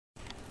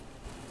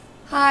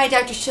Hi,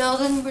 Dr.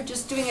 Sheldon. We're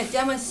just doing a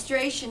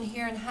demonstration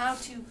here on how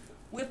to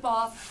whip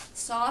off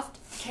soft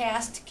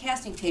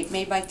casting tape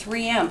made by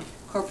 3M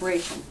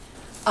Corporation.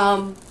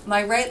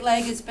 My right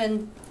leg has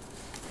been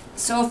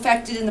so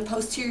affected in the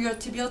posterior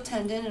tibial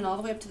tendon and all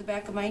the way up to the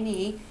back of my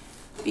knee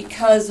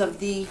because of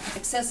the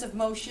excessive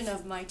motion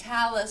of my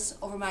talus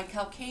over my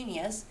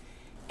calcaneus.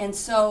 And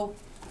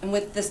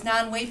with this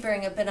non-weight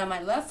bearing I've been on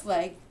my left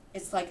leg,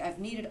 it's like I've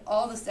needed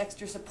all this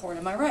extra support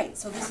on my right.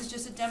 So this is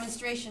just a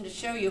demonstration to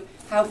show you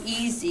how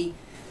easy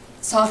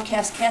soft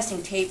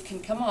casting tape can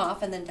come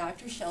off, and then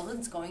Dr.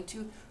 Sheldon's going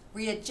to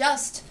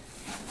readjust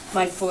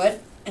my foot,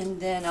 and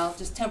then I'll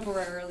just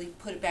temporarily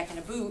put it back in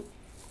a boot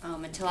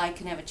until I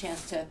can have a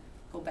chance to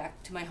go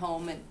back to my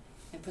home and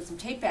put some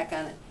tape back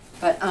on it.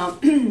 But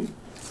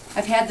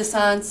I've had this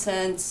on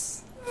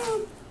since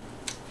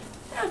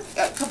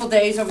a couple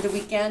days over the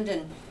weekend,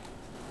 and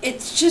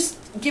it's just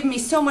given me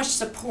so much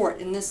support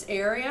in this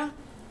area.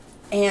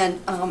 And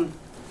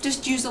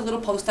just use a little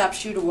post-op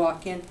shoe to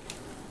walk in.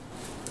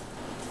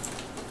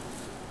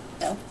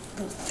 Oh,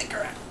 go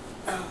thicker.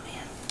 Oh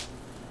man.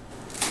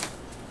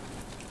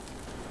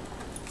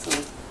 So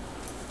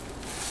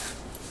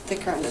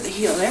thicker under the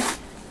heel there.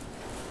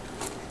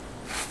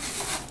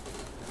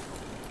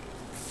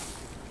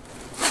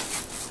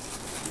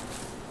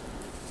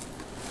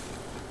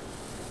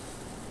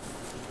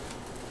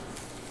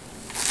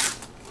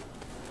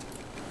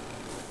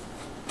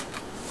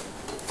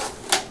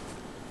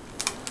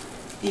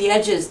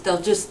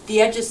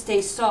 The edges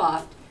stay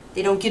soft.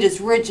 They don't get as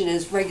rigid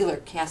as regular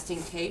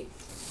casting tape.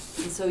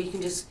 And so you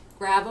can just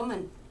grab them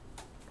and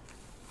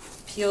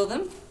peel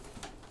them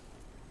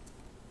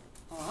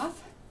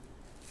off.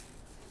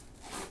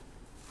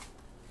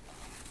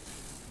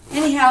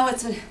 Anyhow,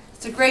 it's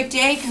a great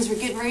day because we're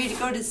getting ready to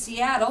go to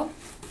Seattle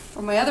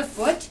for my other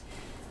foot.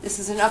 This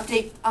is an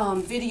update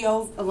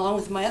video along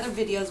with my other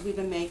videos we've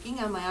been making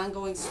on my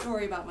ongoing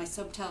story about my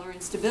subtalar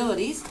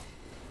instabilities.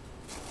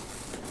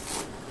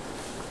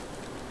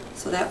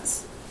 So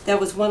that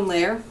was one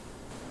layer. I'm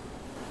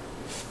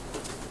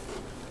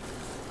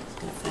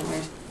gonna find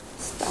where to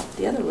stop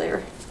the other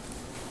layer.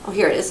 Oh,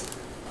 here it is.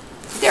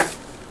 There.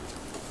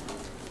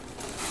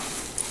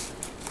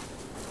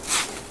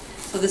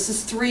 So this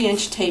is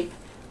 3-inch tape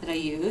that I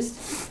used.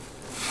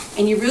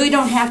 And you really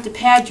don't have to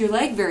pad your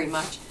leg very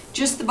much,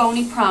 just the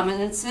bony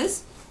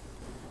prominences,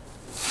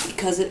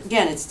 because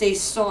again, it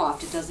stays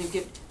soft, it doesn't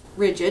get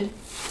rigid.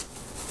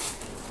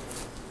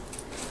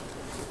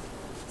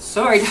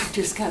 Sorry,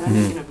 Dr. Scott, I'm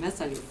making a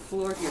mess on your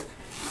floor here.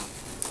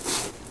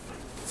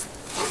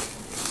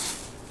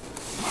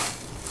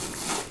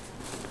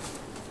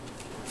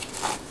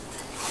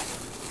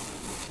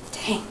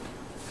 Dang.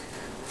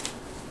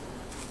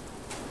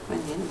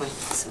 I'm the end of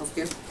myself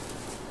here.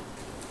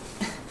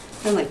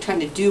 I'm like trying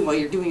to do while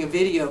you're doing a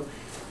video.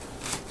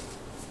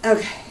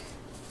 Okay.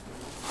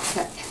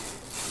 Okay.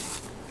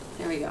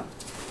 There we go.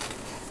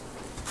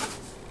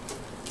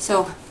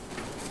 So,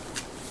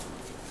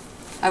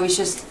 I was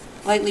just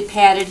lightly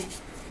padded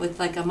with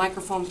like a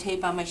microfoam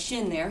tape on my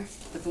shin there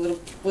with a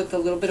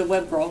little bit of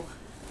web roll.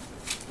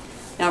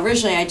 Now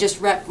originally I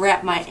just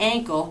wrapped my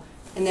ankle,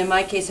 and in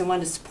my case I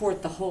wanted to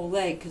support the whole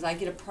leg because I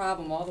get a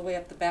problem all the way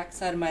up the back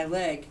side of my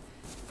leg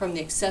from the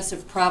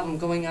excessive problem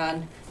going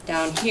on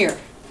down here.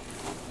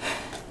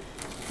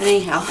 But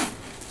anyhow,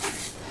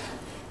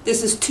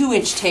 this is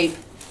 2-inch tape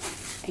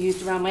I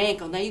used around my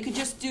ankle. Now you could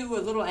just do a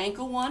little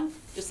ankle one,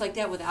 just like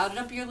that, without it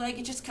up your leg.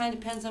 It just kind of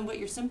depends on what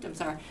your symptoms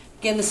are.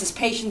 Again, this is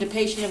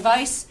patient-to-patient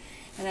advice,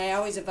 and I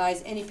always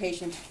advise any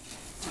patient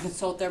to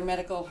consult their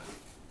medical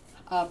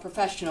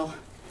professional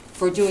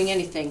for doing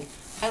anything.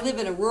 I live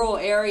in a rural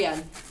area,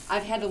 and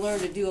I've had to learn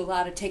to do a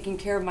lot of taking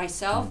care of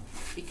myself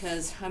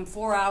because I'm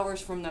 4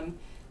 hours from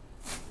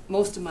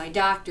most of my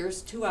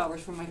doctors, 2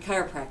 hours from my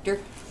chiropractor.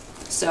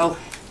 So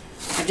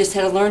I've just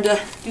had to learn to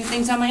do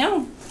things on my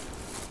own.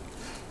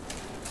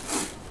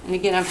 And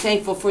again, I'm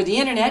thankful for the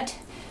internet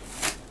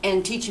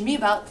and teaching me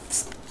about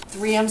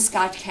 3M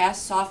Scotch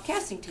Cast soft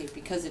casting tape,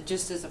 because it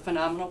just is a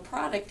phenomenal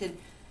product, and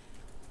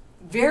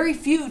very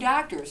few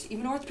doctors,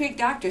 even orthopedic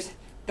doctors,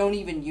 don't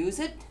even use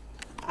it.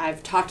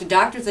 I've talked to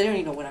doctors, they don't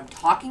even know what I'm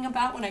talking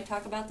about when I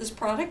talk about this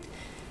product.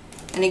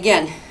 And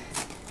again,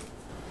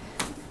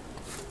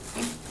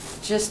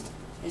 it's just,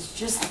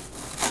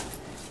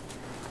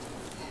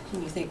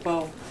 and you think,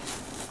 well,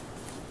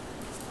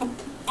 oh,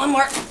 one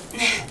more.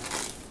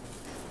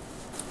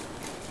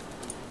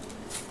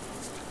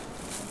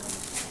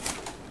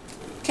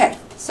 Okay,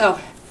 so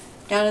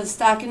down to the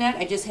stockinette,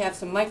 I just have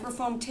some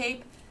microfoam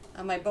tape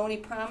on my bony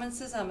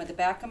prominences on the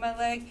back of my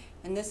leg,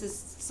 and this is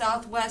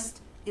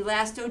Southwest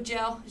Elasto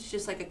Gel. It's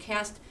just like a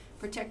cast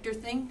protector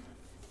thing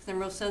because I'm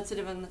real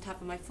sensitive on the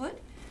top of my foot.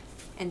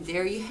 And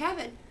there you have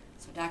it.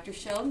 So Dr.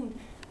 Sheldon,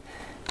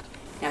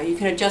 now you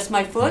can adjust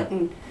my foot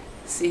and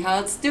see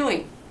how it's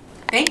doing.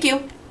 Thank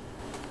you.